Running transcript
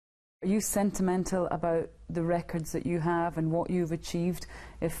Are you sentimental about the records that you have and what you've achieved?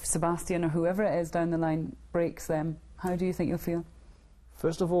 If Sebastian or whoever it is down the line breaks them, how do you think you'll feel?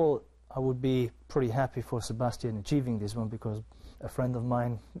 First of all, I would be pretty happy for Sebastian achieving this one, because a friend of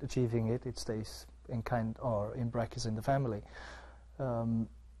mine achieving it, it stays in kind or in brackets in the family. And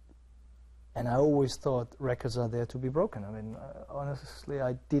I always thought records are there to be broken. I mean, honestly,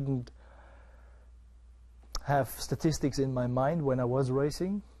 I didn't have statistics in my mind when I was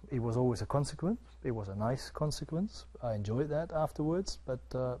racing. It was always a consequence. It was a nice consequence. I enjoyed that afterwards, but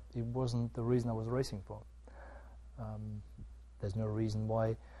it wasn't the reason I was racing for. There's no reason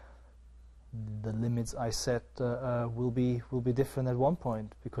why the limits I set will be different at one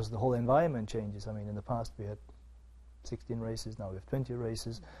point, because the whole environment changes. I mean, in the past we had 16 races, now we have 20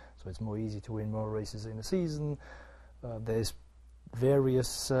 races, so it's more easy to win more races in a season. There's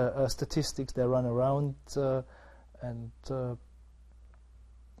various statistics that run around, and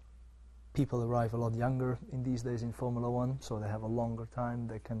people arrive a lot younger in these days in Formula One, so they have a longer time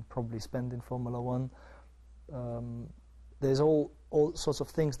they can probably spend in Formula One. There's all sorts of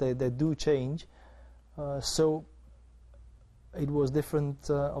things that do change, so it was different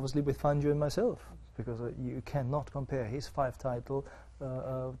obviously with Fangio and myself, because you cannot compare his 5 title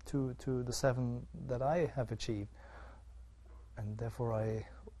to the 7 that I have achieved, and therefore I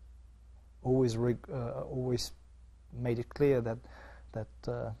always made it clear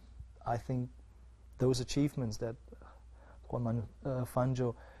that I think those achievements that Juan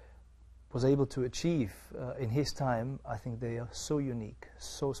Fangio was able to achieve in his time, I think they are so unique,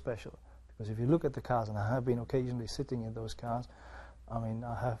 so special. Because if you look at the cars, and I have been occasionally sitting in those cars, I mean,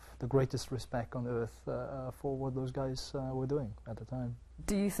 I have the greatest respect on earth for what those guys were doing at the time.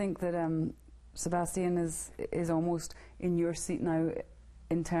 Do you think that Sebastian is almost in your seat now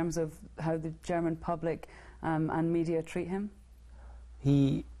in terms of how the German public and media treat him?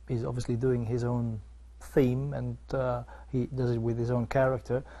 He is obviously doing his own theme, and he does it with his own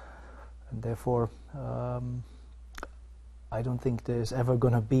character, and therefore I don't think there's ever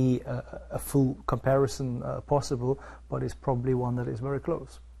going to be a full comparison possible, but it's probably one that is very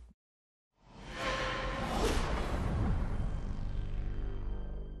close.